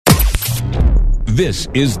This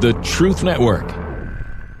is the Truth Network.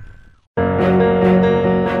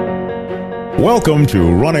 Welcome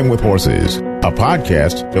to Running with Horses, a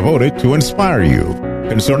podcast devoted to inspire you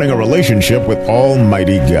concerning a relationship with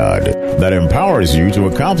Almighty God that empowers you to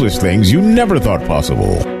accomplish things you never thought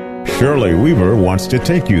possible. Shirley Weaver wants to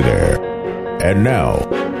take you there. And now,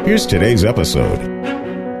 here's today's episode.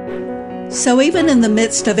 So even in the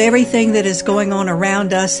midst of everything that is going on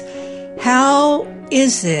around us, how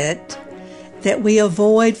is it that we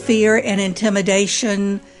avoid fear and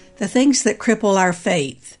intimidation, the things that cripple our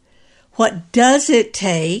faith? What does it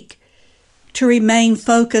take to remain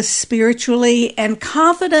focused spiritually and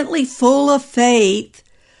confidently full of faith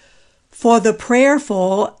for the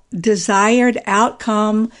prayerful, desired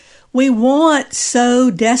outcome we want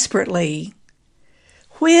so desperately?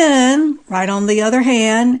 When, right on the other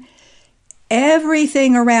hand,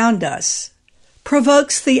 everything around us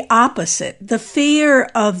provokes the opposite, the fear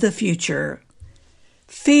of the future,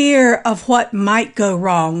 fear of what might go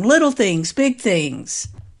wrong, little things, big things.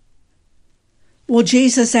 Well,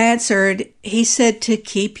 Jesus answered, he said to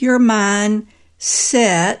keep your mind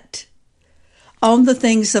set on the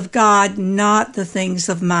things of God, not the things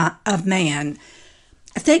of man.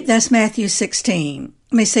 I think that's Matthew 16.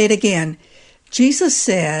 Let me say it again. Jesus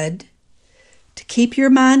said to keep your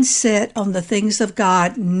mind set on the things of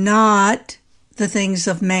God, not the things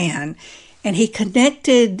of man. And he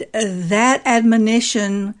connected that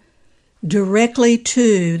admonition directly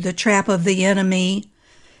to the trap of the enemy.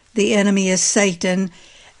 The enemy is Satan.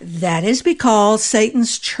 That is because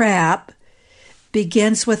Satan's trap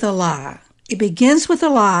begins with a lie. It begins with a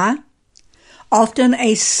lie, often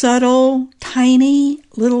a subtle, tiny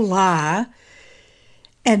little lie,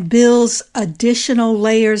 and builds additional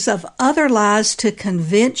layers of other lies to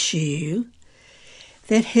convince you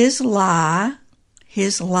that his lies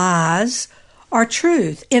are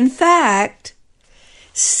truth. In fact,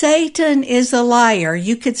 Satan is a liar.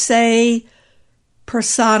 You could say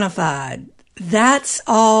personified. That's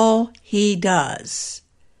all he does.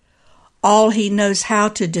 All he knows how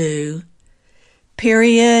to do.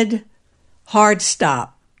 Period. Hard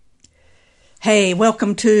stop. Hey,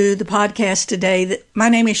 welcome to the podcast today. My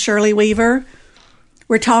name is Shirley Weaver.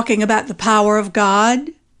 We're talking about the power of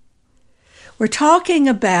God. We're talking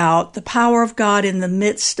about the power of God in the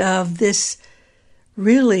midst of this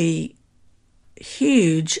really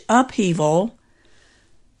huge upheaval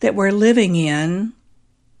that we're living in.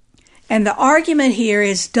 And the argument here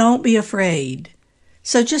is don't be afraid.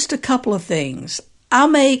 So just a couple of things. I'll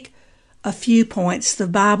make a few points. The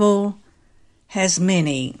Bible has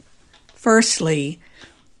many. Firstly,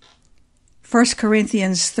 1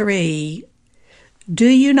 Corinthians 3, do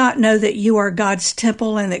you not know that you are God's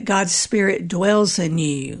temple and that God's Spirit dwells in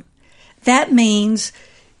you? That means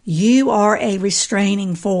you are a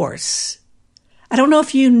restraining force. I don't know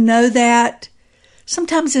if you know that.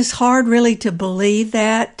 Sometimes it's hard really to believe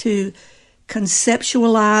that, to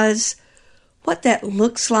conceptualize what that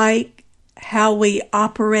looks like, how we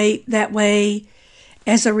operate that way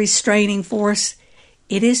as a restraining force.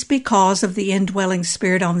 It is because of the indwelling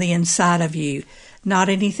Spirit on the inside of you. Not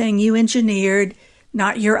anything you engineered,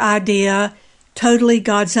 not your idea, totally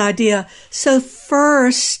God's idea. So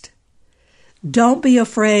first, don't be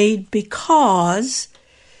afraid because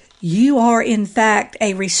you are in fact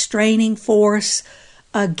a restraining force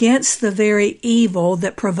against the very evil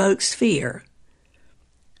that provokes fear,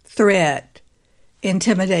 threat,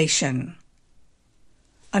 intimidation.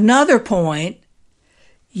 Another point,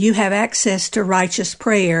 you have access to righteous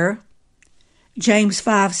prayer. James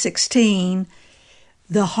 5:16,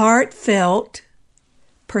 the heartfelt,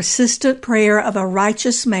 persistent prayer of a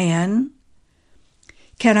righteous man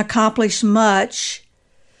can accomplish much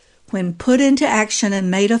when put into action and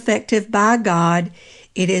made effective by God.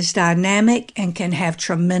 It is dynamic and can have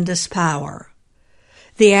tremendous power.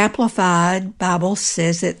 The Amplified Bible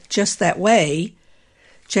says it just that way.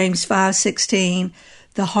 James 5:16,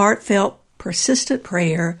 the heartfelt, persistent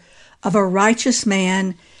prayer of a righteous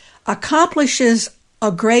man accomplishes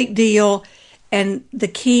a great deal, and the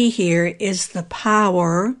key here is the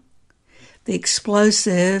power, the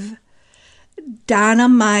explosive,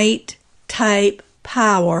 dynamite-type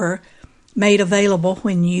power made available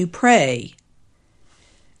when you pray.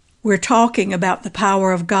 We're talking about the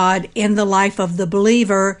power of God in the life of the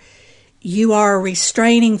believer. You are a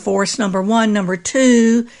restraining force, number one. Number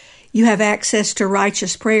two, you have access to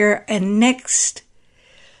righteous prayer. And next,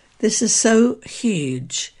 this is so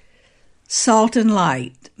huge, salt and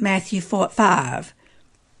light, Matthew 5.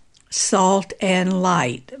 Salt and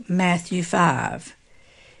light, Matthew 5.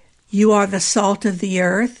 You are the salt of the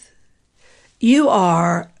earth. You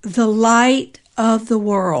are the light of the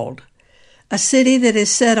world. A city that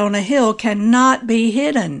is set on a hill cannot be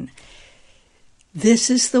hidden. This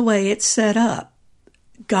is the way it's set up.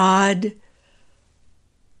 God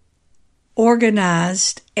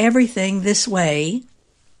organized everything this way,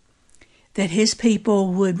 that his people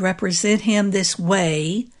would represent him this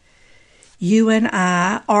way. You and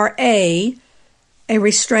I are A,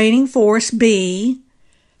 restraining force, B,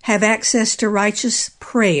 have access to righteous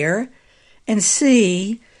prayer, and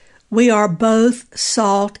C, we are both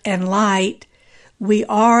salt and light. We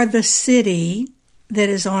are the city that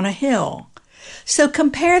is on a hill. So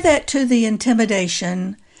compare that to the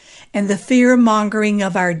intimidation and the fear-mongering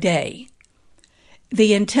of our day.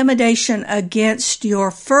 The intimidation against your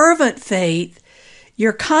fervent faith,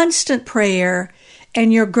 your constant prayer,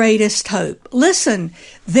 and your greatest hope. Listen,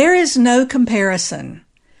 there is no comparison.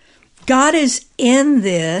 God is in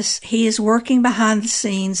this. He is working behind the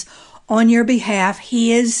scenes on your behalf.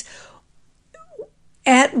 He is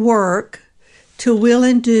at work to will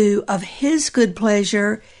and do of his good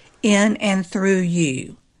pleasure in and through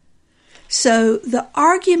you. So the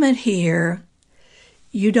argument here,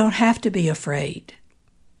 you don't have to be afraid.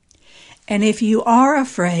 And if you are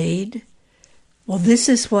afraid, well, this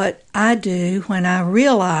is what I do when I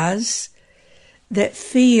realize that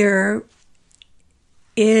fear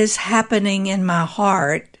is happening in my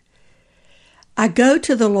heart. I go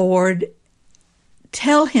to the Lord,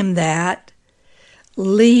 tell him that,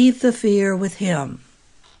 leave the fear with him.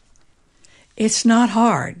 It's not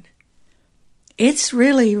hard. It's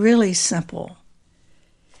really, really simple.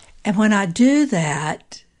 And when I do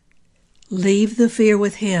that, leave the fear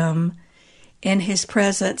with him in his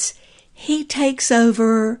presence, he takes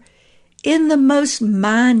over in the most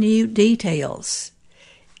minute details.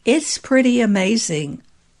 It's pretty amazing.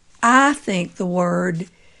 I think the word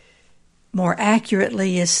more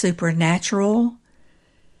accurately is supernatural.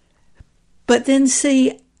 But then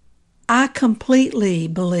see, I completely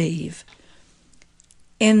believe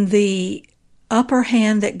in the upper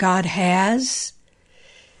hand that God has,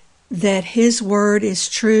 that his word is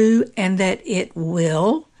true and that it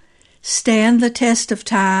will stand the test of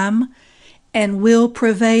time and will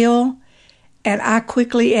prevail. And I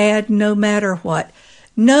quickly add, no matter what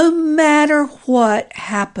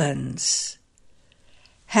happens,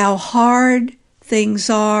 how hard things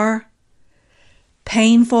are,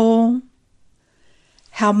 painful,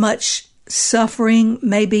 how much suffering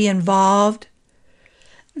may be involved,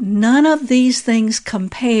 none of these things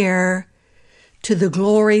compare to the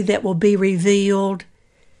glory that will be revealed.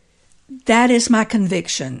 That is my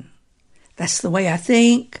conviction. That's the way I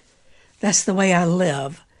think. That's the way I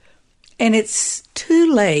live. And it's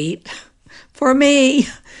too late for me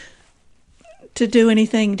to do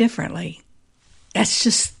anything differently. That's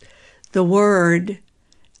just the word.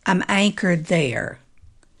 I'm anchored there.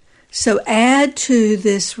 So add to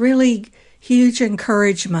this really huge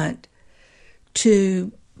encouragement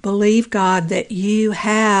to believe God that you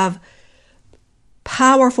have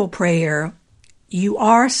powerful prayer. You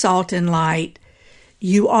are salt and light.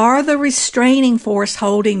 You are the restraining force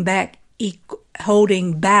holding back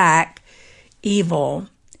evil.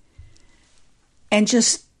 And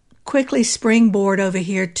just quickly springboard over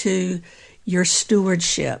here to your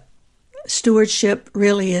stewardship. Stewardship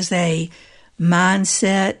really is a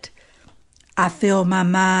mindset. I fill my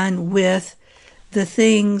mind with the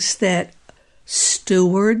things that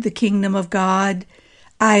steward the kingdom of God.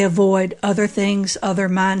 I avoid other things, other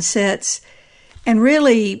mindsets. And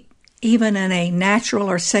really, even in a natural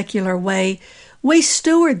or secular way, we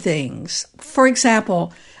steward things. For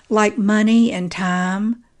example, like money and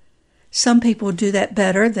time. Some people do that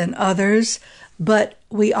better than others, but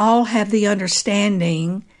we all have the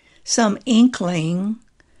understanding, some inkling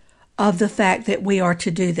of the fact that we are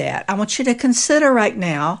to do that. I want you to consider right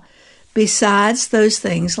now, besides those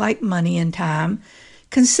things like money and time,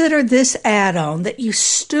 consider this add-on, that you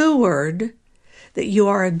steward, that you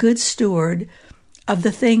are a good steward of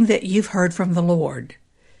the thing that you've heard from the Lord.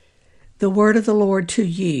 The word of the Lord to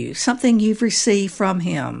you, something you've received from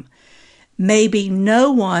him. Maybe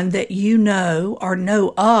no one that you know or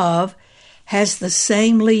know of has the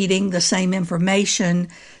same leading, the same information,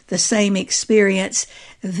 the same experience.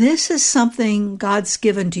 This is something God's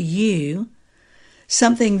given to you,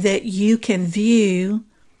 something that you can view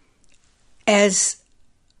as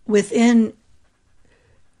within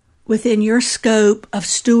your scope of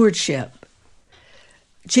stewardship.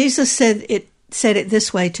 Jesus said it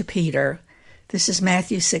this way to Peter. This is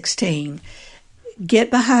Matthew 16.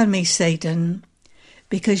 Get behind me, Satan,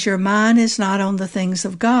 because your mind is not on the things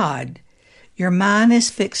of God. Your mind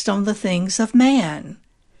is fixed on the things of man.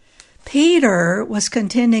 Peter was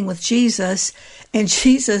contending with Jesus, and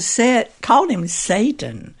Jesus called him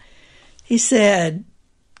Satan. He said,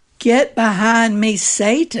 "Get behind me,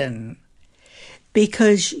 Satan,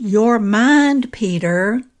 because your mind,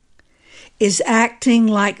 Peter, is acting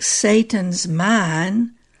like Satan's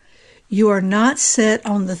mind. You are not set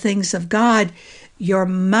on the things of God. Your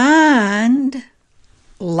mind,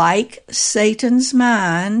 like Satan's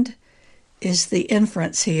mind," is the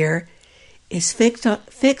inference here, is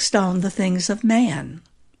fixed on the things of man.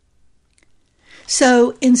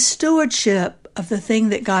 So in stewardship of the thing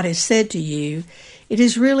that God has said to you, it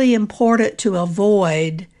is really important to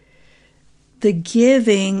avoid the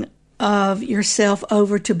giving of yourself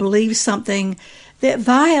over to believe something that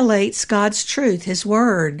violates God's truth, His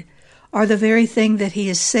Word, or the very thing that He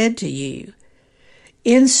has said to you.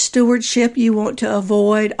 In stewardship, you want to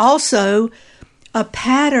avoid also a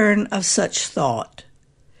pattern of such thought.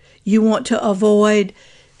 You want to avoid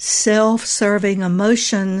self-serving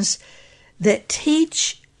emotions that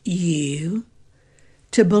teach you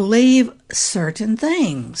to believe certain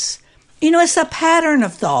things. It's a pattern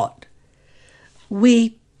of thought.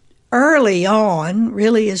 We early on,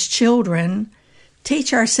 really as children,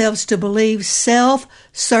 teach ourselves to believe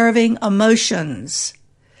self-serving emotions.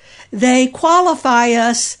 They qualify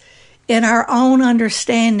us in our own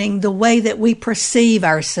understanding the way that we perceive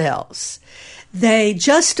ourselves. They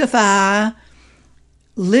justify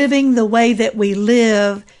living the way that we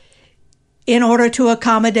live in order to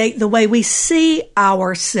accommodate the way we see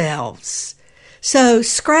ourselves. So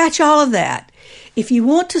scratch all of that. If you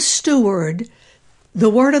want to steward the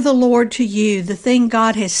word of the Lord to you, the thing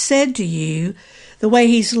God has said to you, the way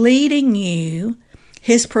He's leading you,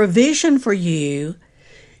 His provision for you,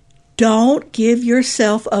 don't give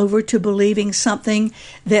yourself over to believing something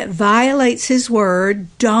that violates His Word.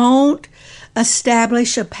 Don't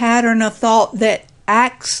establish a pattern of thought that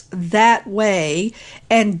acts that way.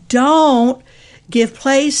 And don't give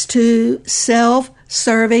place to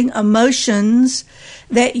self-serving emotions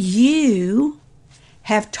that you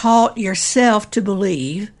have taught yourself to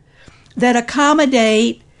believe that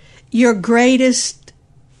accommodate your greatest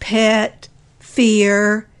pet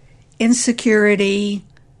fear, insecurity,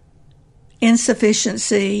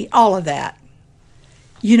 insufficiency, all of that.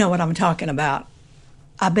 You know what I'm talking about.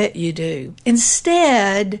 I bet you do.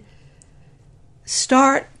 Instead,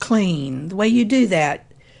 start clean. The way you do that,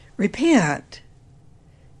 repent.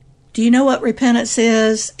 Do you know what repentance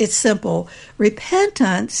is? It's simple.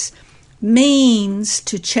 Repentance means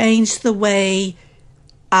to change the way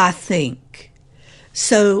I think.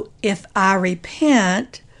 So if I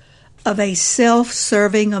repent of a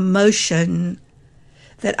self-serving emotion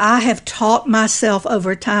that I have taught myself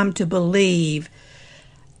over time to believe,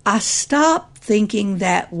 I stop thinking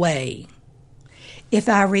that way. If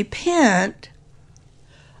I repent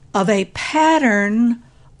of a pattern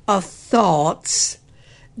of thoughts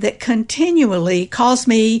that continually cause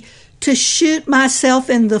me to shoot myself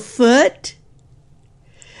in the foot,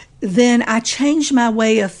 then I change my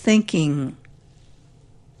way of thinking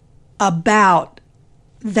about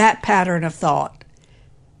that pattern of thought.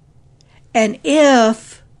 And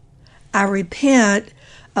if I repent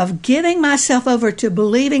of giving myself over to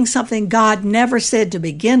believing something God never said to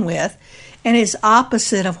begin with, and is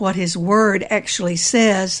opposite of what His Word actually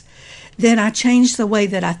says, then I change the way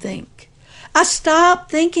that I think. I stop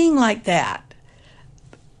thinking like that.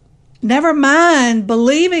 Never mind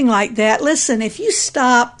believing like that. Listen, if you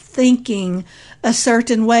stop thinking a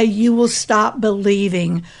certain way, you will stop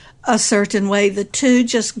believing a certain way. The two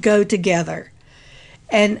just go together.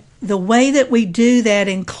 And the way that we do that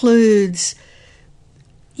includes,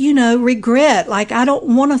 regret. Like, I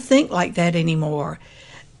don't want to think like that anymore.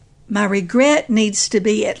 My regret needs to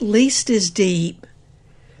be at least as deep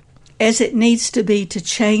as it needs to be to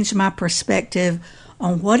change my perspective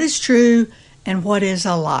on what is true and what is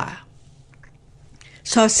a lie.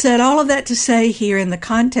 So I've said all of that to say here in the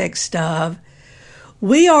context of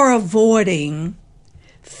we are avoiding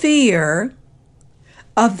fear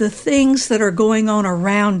of the things that are going on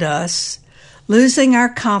around us, losing our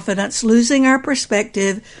confidence, losing our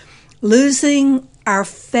perspective, losing our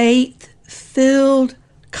faith-filled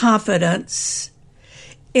confidence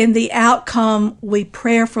in the outcome we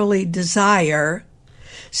prayerfully desire.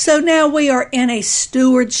 So now we are in a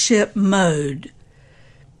stewardship mode.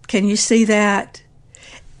 Can you see that?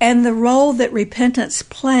 And the role that repentance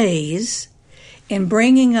plays in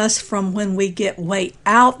bringing us from when we get way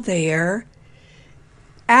out there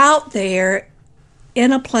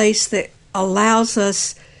in a place that allows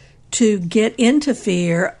us to get into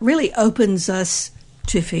fear, really opens us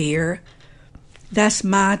to fear. That's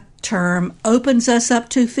my term, opens us up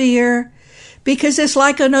to fear, because it's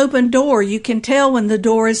like an open door. You can tell when the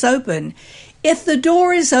door is open. If the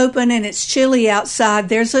door is open and it's chilly outside,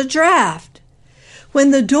 there's a draft.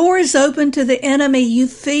 When the door is open to the enemy, you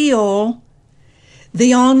feel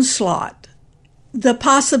the onslaught, the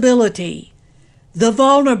possibility, the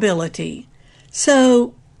vulnerability.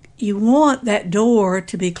 So you want that door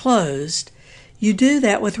to be closed. You do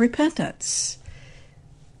that with repentance.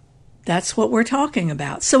 That's what we're talking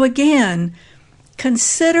about. So again,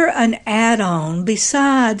 consider an add-on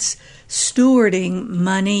besides stewarding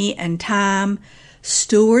money and time.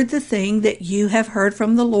 Steward the thing that you have heard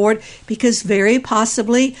from the Lord, because very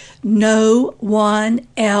possibly no one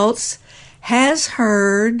else has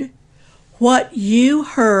heard what you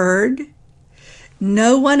heard.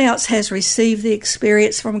 No one else has received the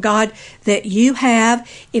experience from God that you have.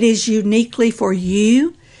 It is uniquely for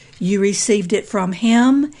you. You received it from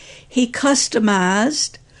Him. He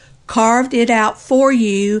customized, carved it out for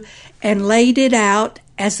you, and laid it out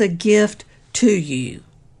as a gift to you.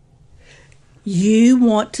 You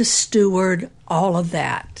want to steward all of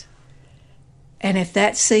that. And if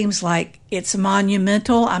that seems like it's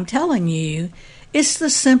monumental, I'm telling you, it's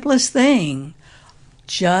the simplest thing.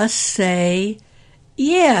 Just say,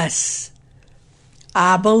 yes,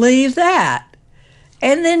 I believe that.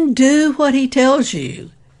 And then do what He tells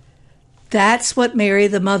you. That's what Mary,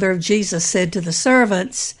 the mother of Jesus, said to the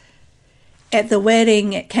servants at the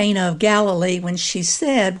wedding at Cana of Galilee when she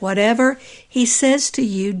said, whatever He says to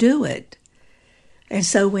you, do it. And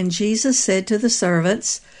so when Jesus said to the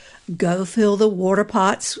servants, go fill the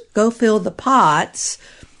pots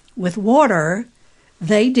with water,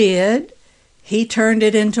 they did. He turned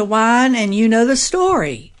it into wine, and you know the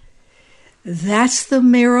story. That's the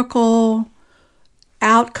miracle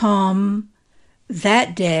outcome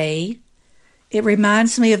that day. It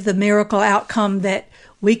reminds me of the miracle outcome that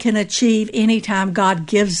we can achieve anytime God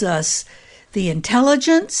gives us the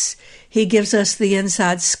intelligence. He gives us the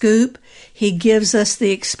inside scoop. He gives us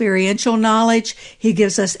the experiential knowledge. He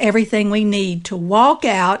gives us everything we need to walk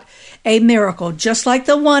out a miracle. Just like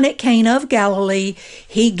the one at Cana of Galilee,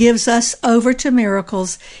 He gives us over to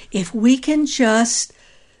miracles if we can just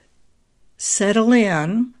settle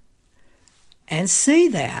in and see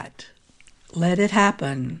that. Let it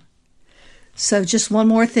happen. So just one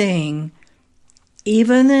more thing.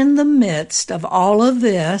 Even in the midst of all of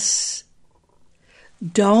this,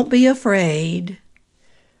 don't be afraid.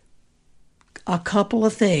 A couple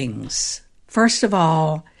of things. First of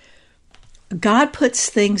all, God puts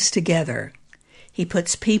things together. He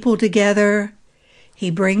puts people together.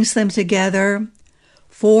 He brings them together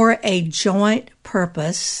for a joint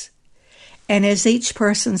purpose. And as each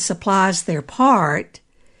person supplies their part,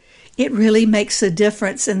 it really makes a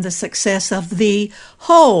difference in the success of the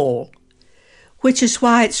whole, which is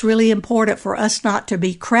why it's really important for us not to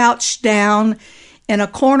be crouched down in a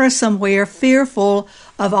corner somewhere, fearful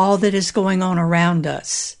of all that is going on around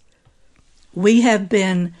us. We have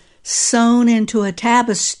been sewn into a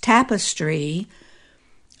tapestry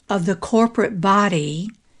of the corporate body,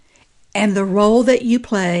 and the role that you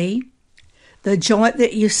play, the joint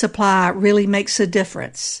that you supply, really makes a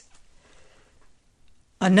difference.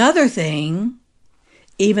 Another thing,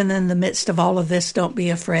 even in the midst of all of this, don't be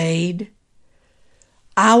afraid.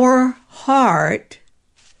 Our heart,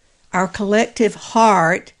 our collective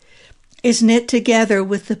heart, is knit together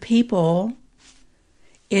with the people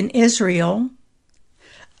in Israel,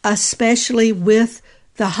 especially with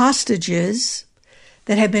the hostages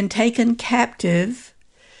that have been taken captive,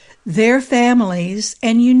 their families.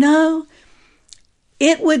 And you know,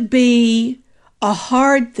 it would be a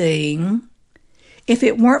hard thing if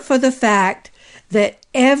it weren't for the fact that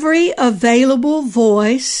every available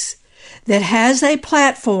voice that has a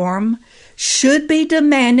platform should be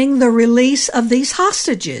demanding the release of these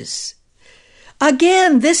hostages.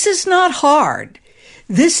 Again, this is not hard.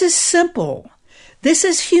 This is simple. This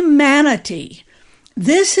is humanity.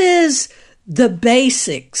 This is the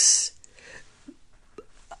basics.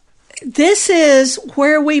 This is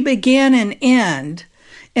where we begin and end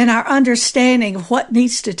in our understanding of what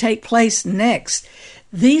needs to take place next.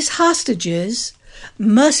 These hostages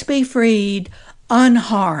must be freed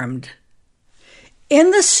unharmed.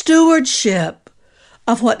 In the stewardship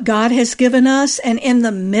of what God has given us, and in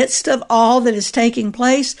the midst of all that is taking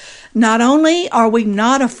place, not only are we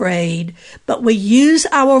not afraid, but we use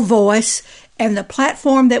our voice and the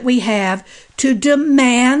platform that we have to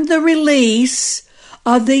demand the release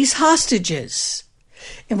of these hostages.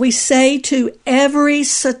 And we say to every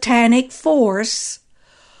satanic force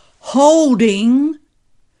holding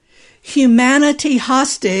humanity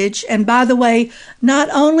hostage, and by the way, not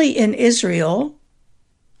only in Israel,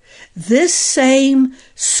 this same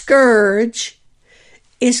scourge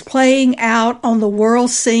is playing out on the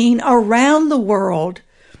world scene around the world.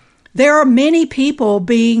 There are many people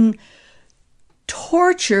being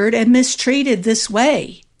tortured and mistreated this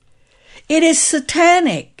way. It is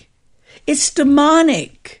satanic. It's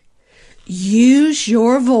demonic. Use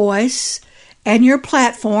your voice and your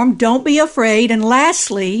platform. Don't be afraid. And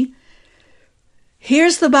lastly,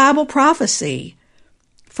 here's the Bible prophecy.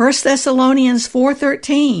 1 Thessalonians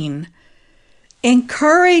 4:13.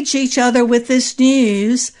 Encourage each other with this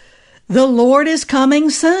news. The Lord is coming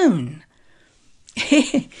soon.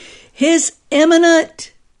 His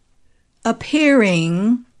imminent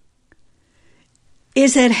appearing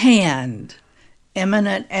is at hand.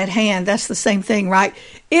 Imminent at hand. That's the same thing, right?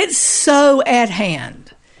 It's so at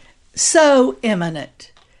hand. So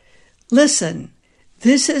imminent. Listen,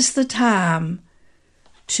 this is the time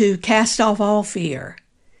to cast off all fear.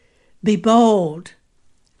 Be bold.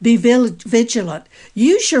 Be vigilant.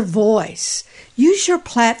 Use your voice. Use your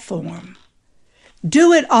platform.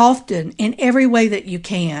 Do it often in every way that you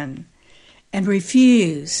can. And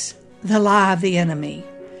refuse the lie of the enemy.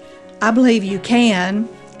 I believe you can,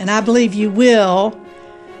 and I believe you will.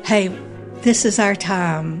 Hey, this is our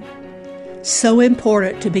time. So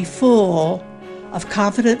important to be full of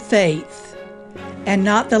confident faith and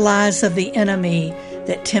not the lies of the enemy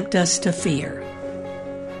that tempt us to fear.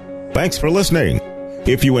 Thanks for listening.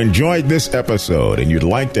 If you enjoyed this episode and you'd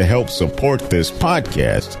like to help support this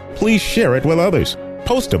podcast, please share it with others.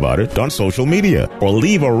 Post about it on social media or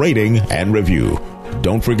leave a rating and review.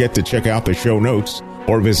 Don't forget to check out the show notes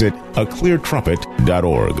or visit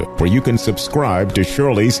acleartrumpet.org, where you can subscribe to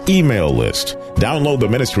Shirley's email list, download the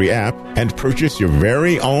ministry app, and purchase your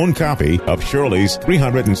very own copy of Shirley's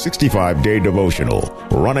 365-day devotional,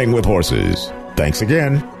 Running with Horses. Thanks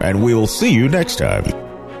again, and we'll see you next time.